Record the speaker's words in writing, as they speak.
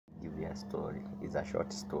a story. It's a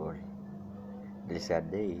short story. There's a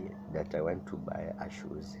day that I went to buy a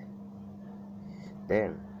shoes.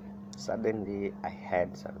 Then suddenly I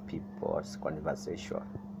heard some people's conversation.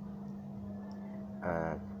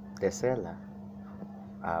 The seller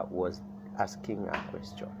was asking a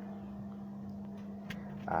question.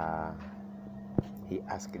 He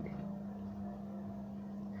asked,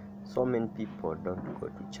 so many people don't go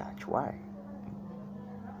to church, why?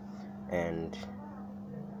 And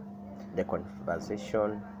the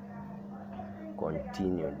conversation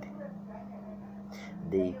continued.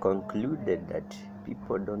 They concluded that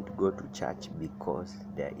people don't go to church because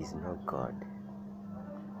there is no God.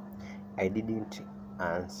 I didn't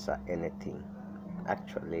answer anything.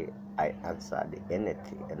 Actually, I answered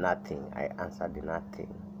nothing. I answered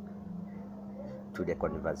nothing to the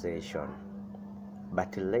conversation.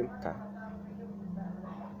 But later,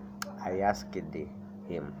 I asked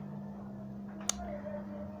him,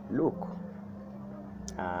 look,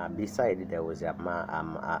 beside there was a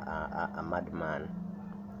madman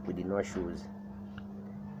with no shoes.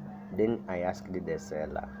 Then I asked the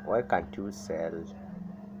seller, why can't you sell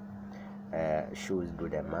shoes to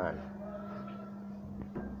the man?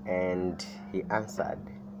 And he answered,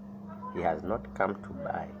 he has not come to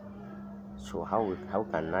buy, so how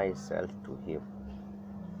can I sell to him?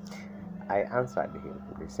 I answered him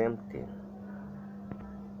the same thing,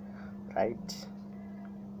 right?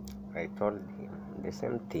 I told him the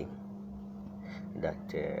same thing, that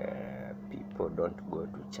people don't go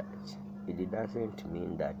to church. It doesn't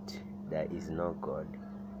mean that there is no God.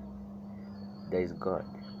 There is God.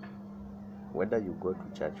 Whether you go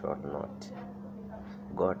to church or not,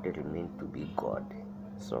 God remains to be God.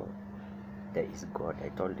 So there is God. I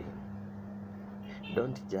told him,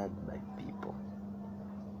 don't judge by people.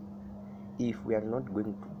 If we are not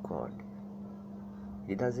going to God,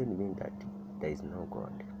 it doesn't mean that there is no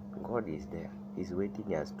God. God is there. He's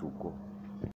waiting us to go.